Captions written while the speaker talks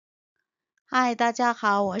嗨，大家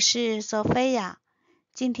好，我是索菲亚。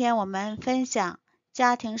今天我们分享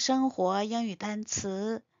家庭生活英语单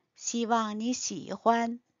词，希望你喜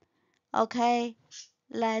欢。OK,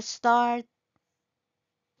 let's start.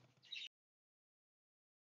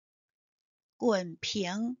 滚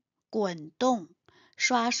屏、滚动、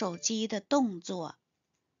刷手机的动作。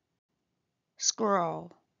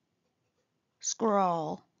Scroll,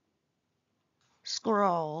 scroll,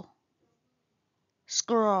 scroll,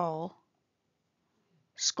 scroll,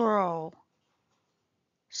 scroll,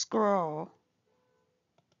 scroll,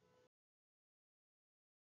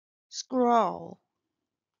 scroll,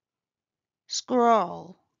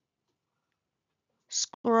 scroll,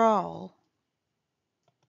 scroll.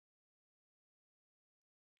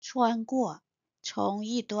 穿过，从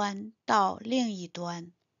一端到另一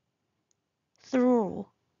端。Through,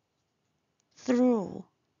 through,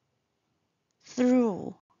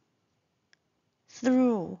 through,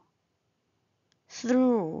 through,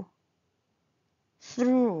 through,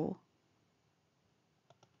 through,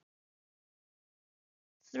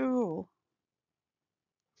 through,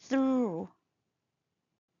 through,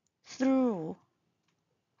 through.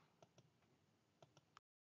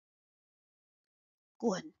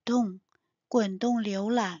 滚动，滚动浏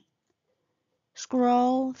览。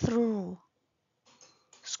Scroll through,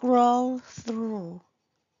 scroll through,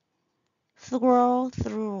 scroll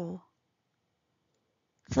through,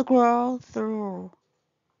 scroll through,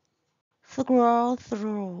 scroll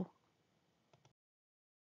through,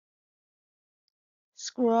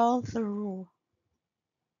 scroll through,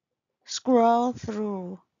 scroll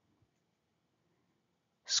through,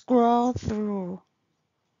 scroll through.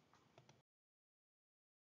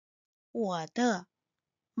 我的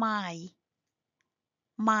my,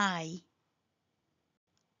 my,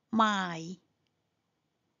 my,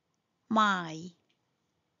 my,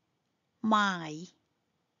 my,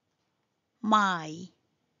 my,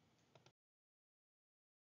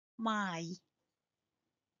 my,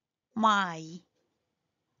 my,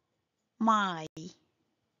 my.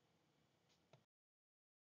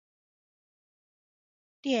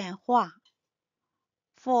 电话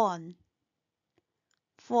phone,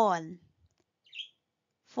 phone,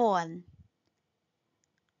 phone,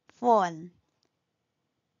 phone,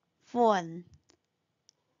 phone,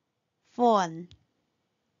 phone,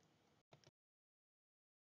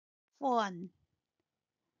 phone,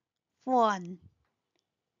 phone,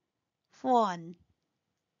 phone.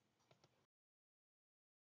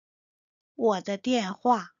 我的电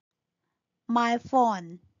话 my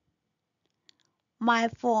phone, my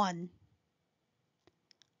phone,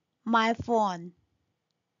 my phone,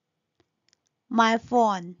 my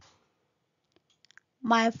phone,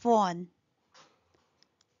 my phone,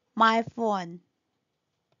 my phone,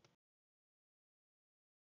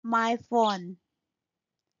 my phone,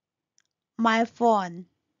 my phone,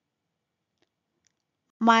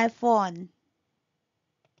 my phone.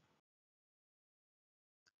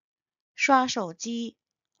 刷手机，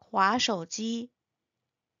滑手机。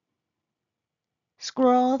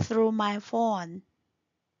Scroll through my phone,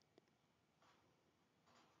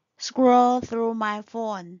 scroll through my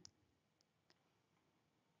phone,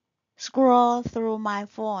 scroll through my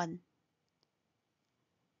phone.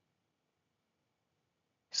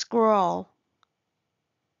 Scroll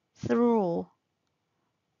through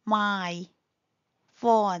my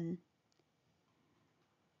phone,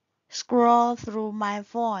 scroll through my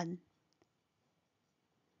phone,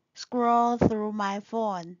 scroll through my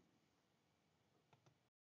phone,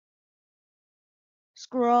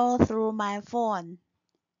 scroll through my phone,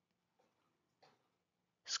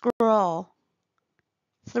 scroll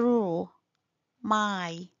through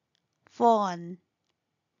my phone,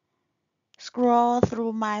 scroll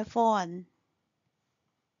through my phone.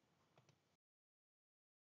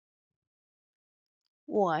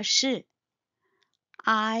 我是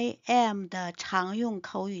I am 的常用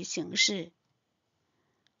口语形式。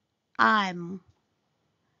I'm,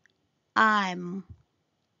 I'm,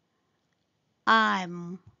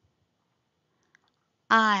 I'm,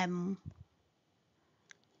 I'm,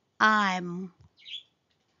 I'm,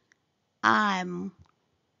 I'm,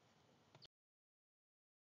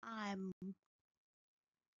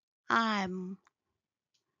 I'm,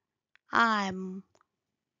 I'm,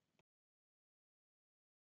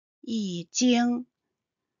 已经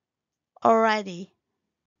already,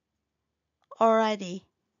 already,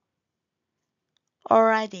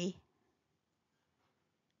 already,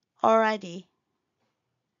 already,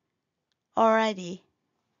 already,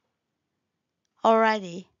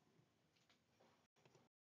 already,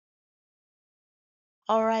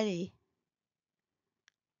 already,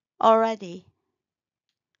 already,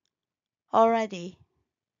 already.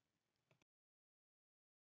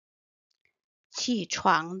 起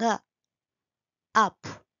床的 up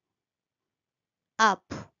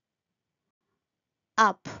up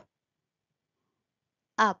up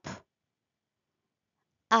up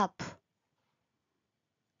up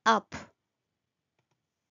up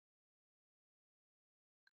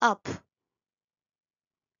up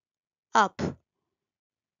up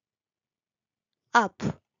up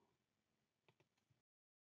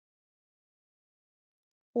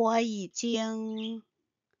我已经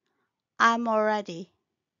I'm already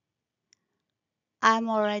I'm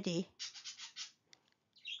already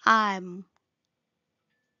I'm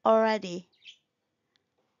already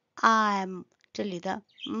I'm 这里的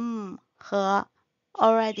和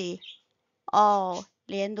already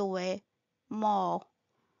连读为 more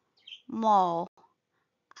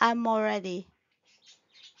I'm already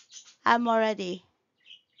I'm already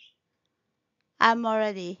I'm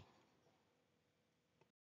already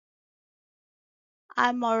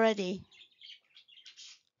I'm already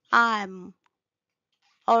I'm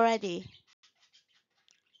already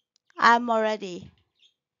I'm already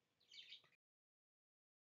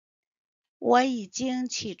我已经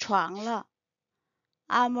起床了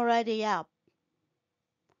I'm already up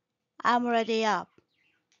I'm already up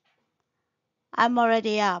I'm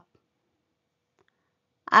already up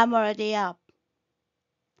I'm already up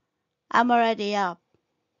I'm already up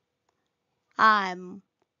I'm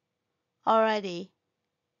already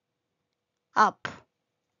up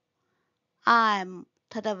I'm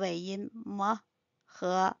它的尾音 m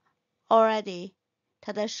和 already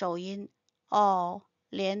它的首音 o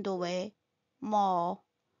连读为 more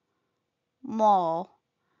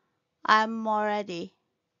I'm already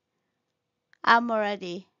I'm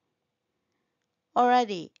already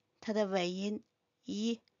already 它的尾音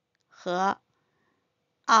e 和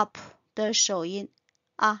up 的首音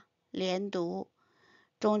a 连读，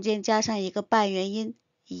中间加上一个半元音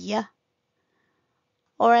e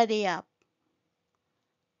already up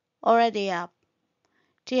already up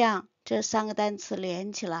这样这三个单词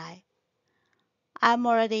连起来 I'm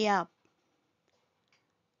already up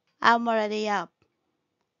I'm already up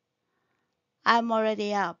I'm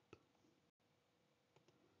already up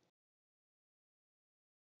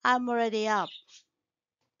I'm already up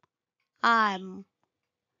I'm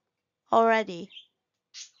already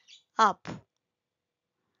up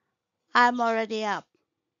I'm already up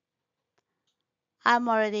I'm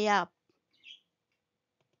already up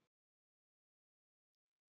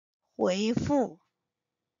回复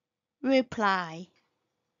reply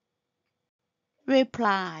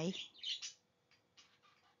reply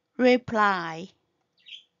reply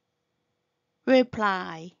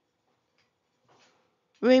reply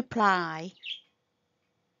reply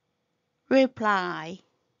reply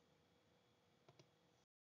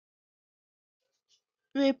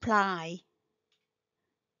reply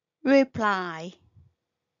reply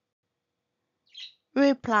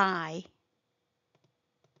reply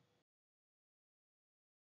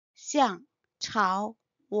向朝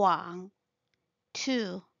往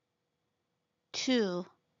to to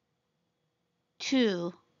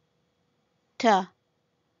to to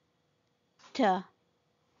to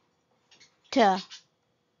to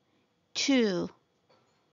to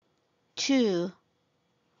to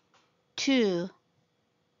to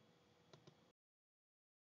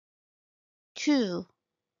to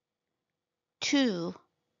to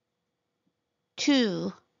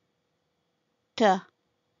to to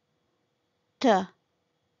to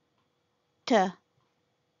to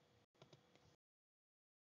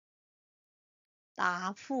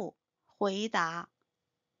答复回答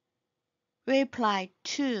reply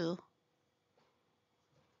to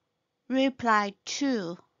reply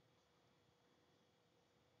to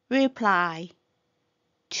reply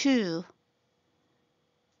to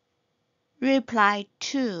reply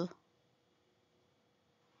to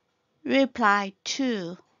reply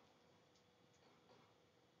to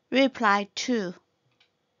reply to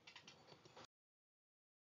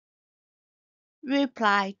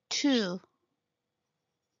reply to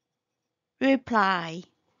reply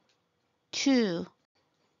to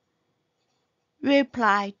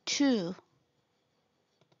reply to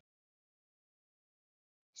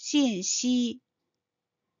信息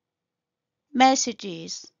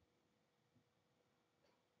messages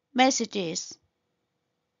messages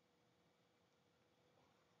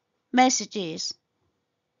messages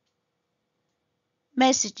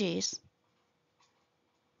messages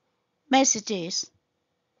messages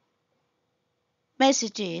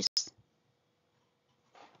messages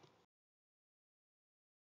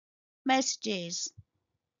messages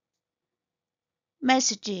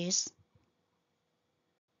messages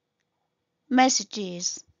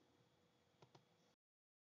messages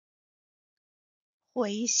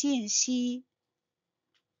回信息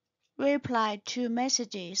reply to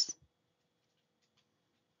messages,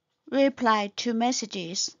 reply to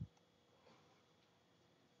messages,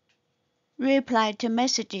 reply to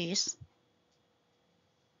messages,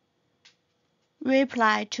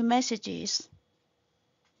 reply to messages,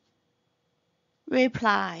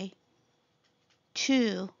 reply to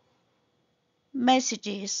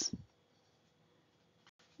messages,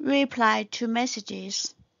 reply to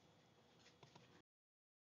messages,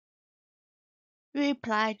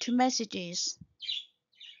 reply to messages,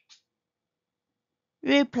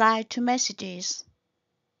 reply to messages,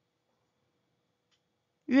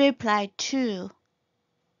 reply to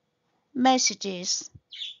messages,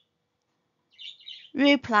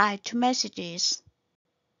 reply to messages.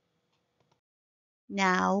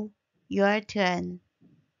 Now your turn.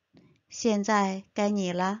 现在该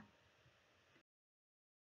你了。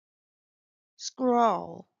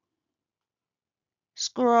Scroll,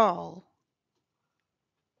 scroll,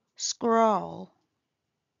 scroll.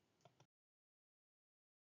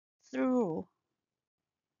 Through,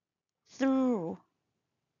 through,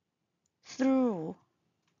 through.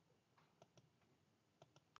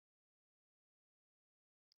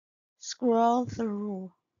 Scroll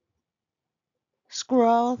through,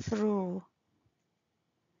 scroll through,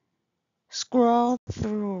 scroll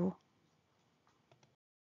through.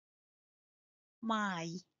 My,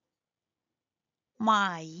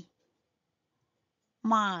 my,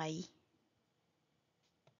 my.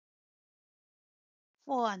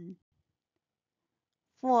 Phone,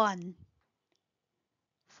 phone,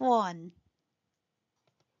 phone.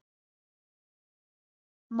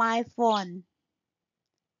 My phone,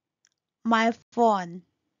 my phone,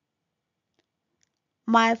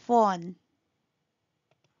 my phone.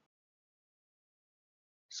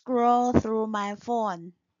 Scroll through my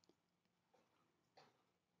phone.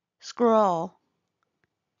 Scroll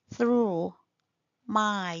through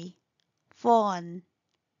my phone.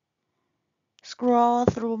 Scroll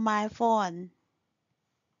through my phone.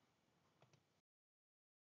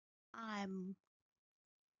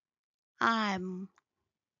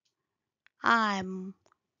 I'm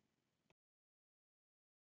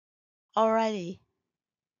already,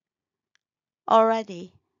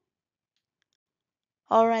 already,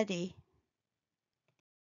 already.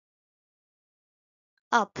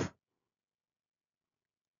 Up,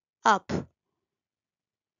 up,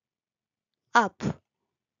 up.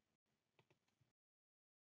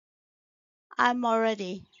 I'm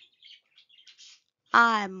already,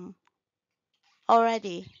 I'm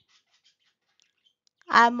already,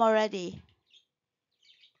 I'm already.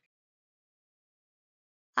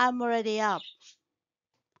 I'm already up.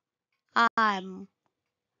 I'm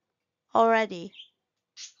already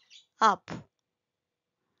up.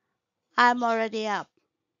 I'm already up.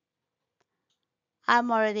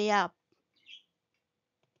 I'm already up.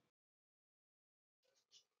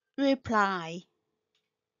 Reply,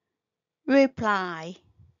 reply,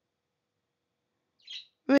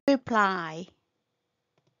 reply.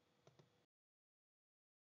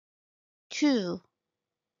 To,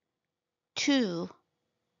 to,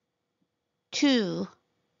 to.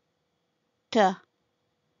 T,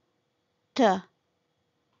 t,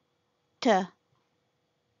 t.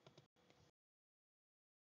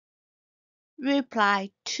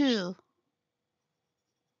 Reply to,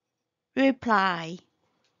 reply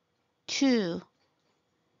to,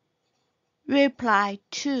 reply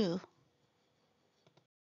to.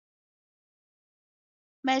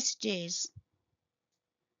 Messages,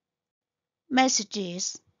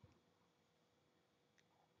 messages,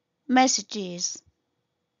 messages.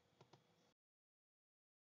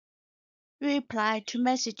 Reply to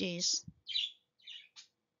messages,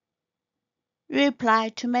 reply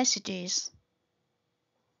to messages.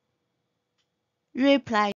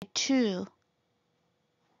 Reply to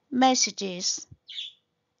messages,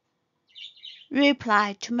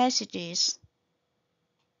 reply to messages.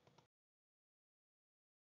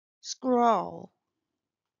 Scroll,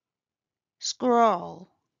 scroll,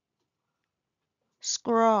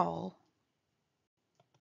 scroll.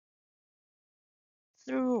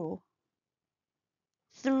 Through,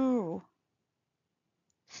 through,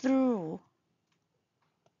 through.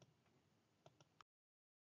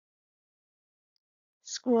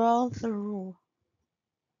 Scroll through,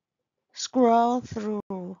 scroll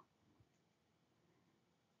through,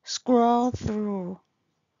 scroll through.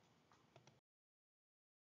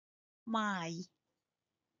 My,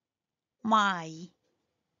 my,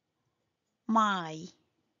 my.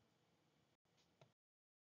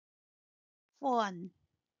 Phone,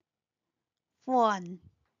 phone,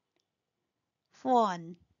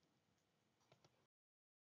 phone.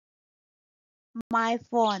 my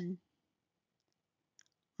phone,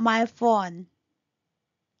 my phone,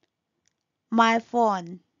 my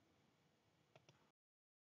phone.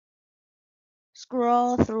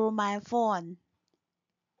 Scroll through my phone,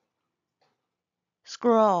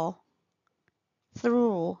 scroll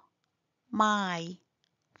through my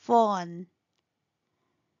phone,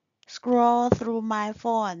 scroll through my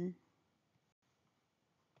phone.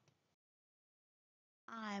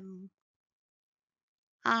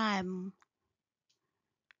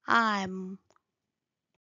 I'm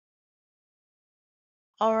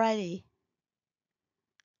already,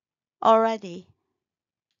 already,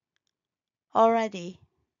 already.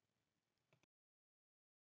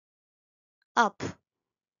 Up,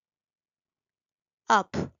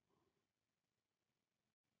 up,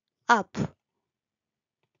 up.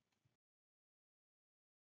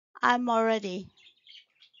 I'm already,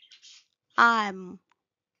 I'm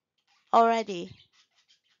already,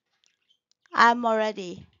 I'm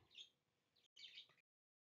already,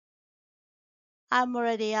 I'm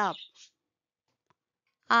already up.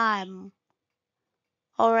 I'm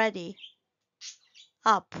already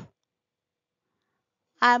up.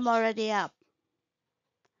 I'm already up.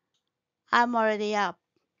 I'm already up.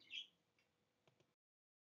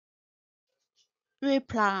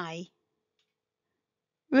 Reply,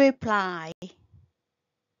 reply,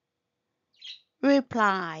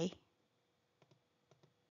 reply.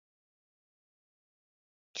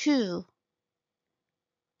 Two,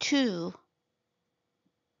 two,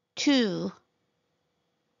 two.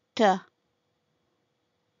 T,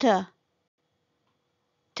 t,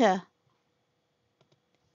 t.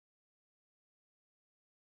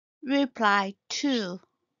 Reply to,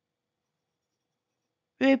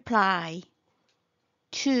 reply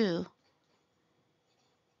to,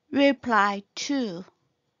 reply to.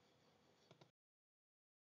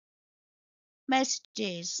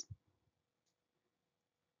 Messages,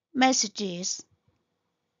 messages,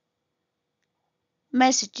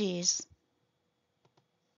 messages.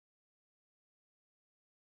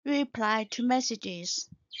 Reply to messages,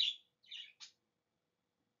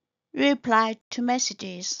 reply to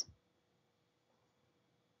messages.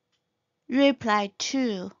 Reply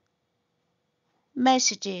to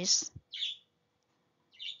messages,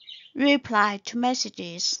 reply to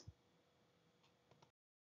messages.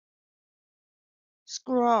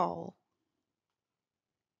 Scroll,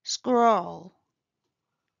 scroll,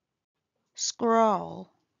 scroll.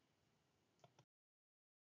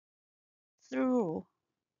 Through,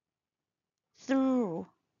 through,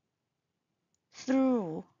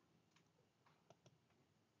 through.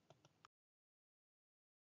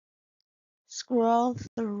 Scroll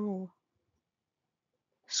through,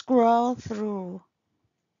 scroll through,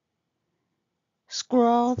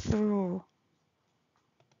 scroll through.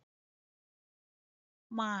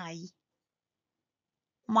 My,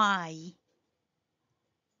 my,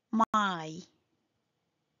 my.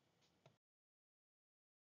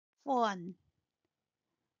 Phone,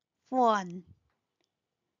 phone,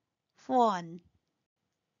 phone.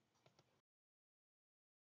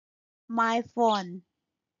 My phone,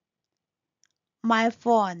 my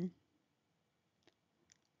phone,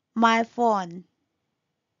 my phone.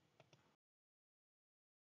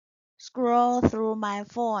 Scroll through my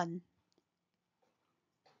phone,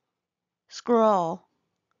 scroll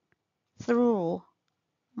through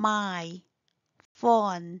my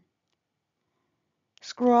phone,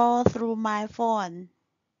 scroll through my phone.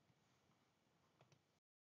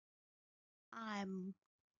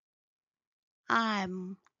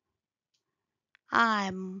 I'm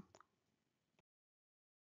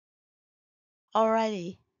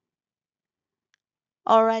already,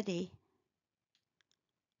 already,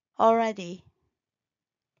 already.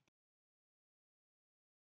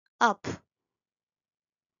 Up,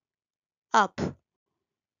 up,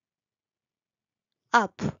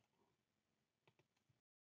 up.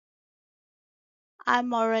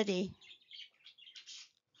 I'm already,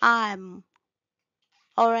 I'm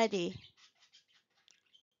already,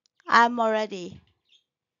 I'm already,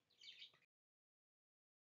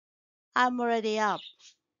 I'm already up.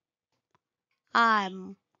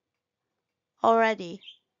 I'm already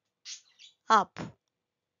up.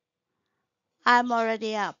 I'm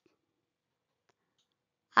already up.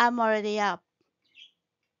 I'm already up.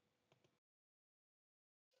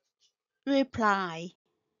 Reply,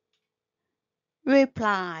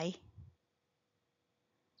 reply,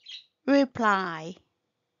 reply.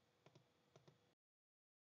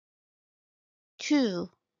 Two,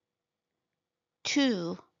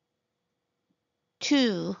 two,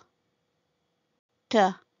 two. T,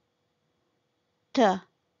 t,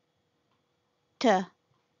 t.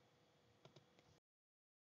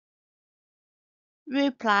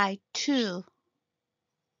 reply to,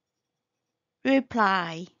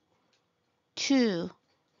 reply to,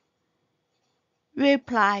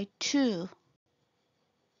 reply to.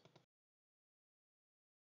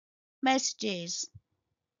 Messages,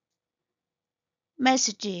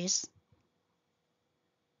 messages,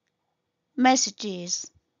 messages.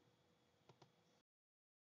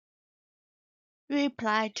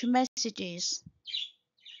 Reply to messages,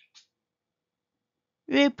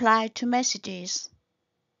 reply to messages.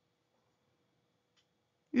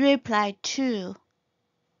 Reply to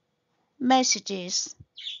messages,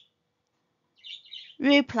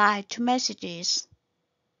 reply to messages.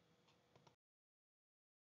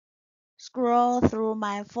 Scroll through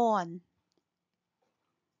my phone,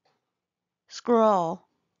 scroll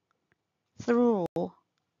through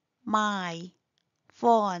my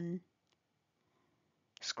phone,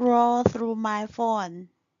 scroll through my phone.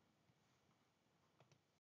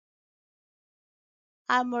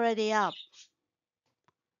 I'm already up,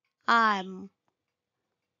 I'm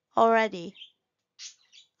already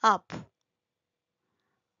up,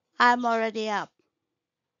 I'm already up,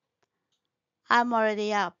 I'm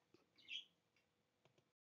already up.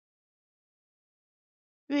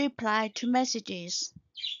 Reply to messages,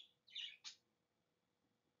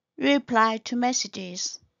 reply to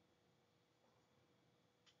messages.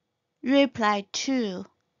 Reply to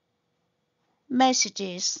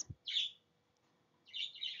messages,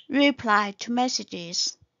 reply to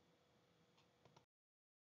messages.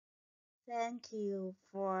 Thank you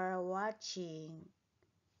for watching.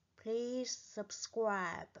 Please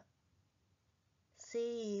subscribe.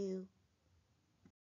 See you.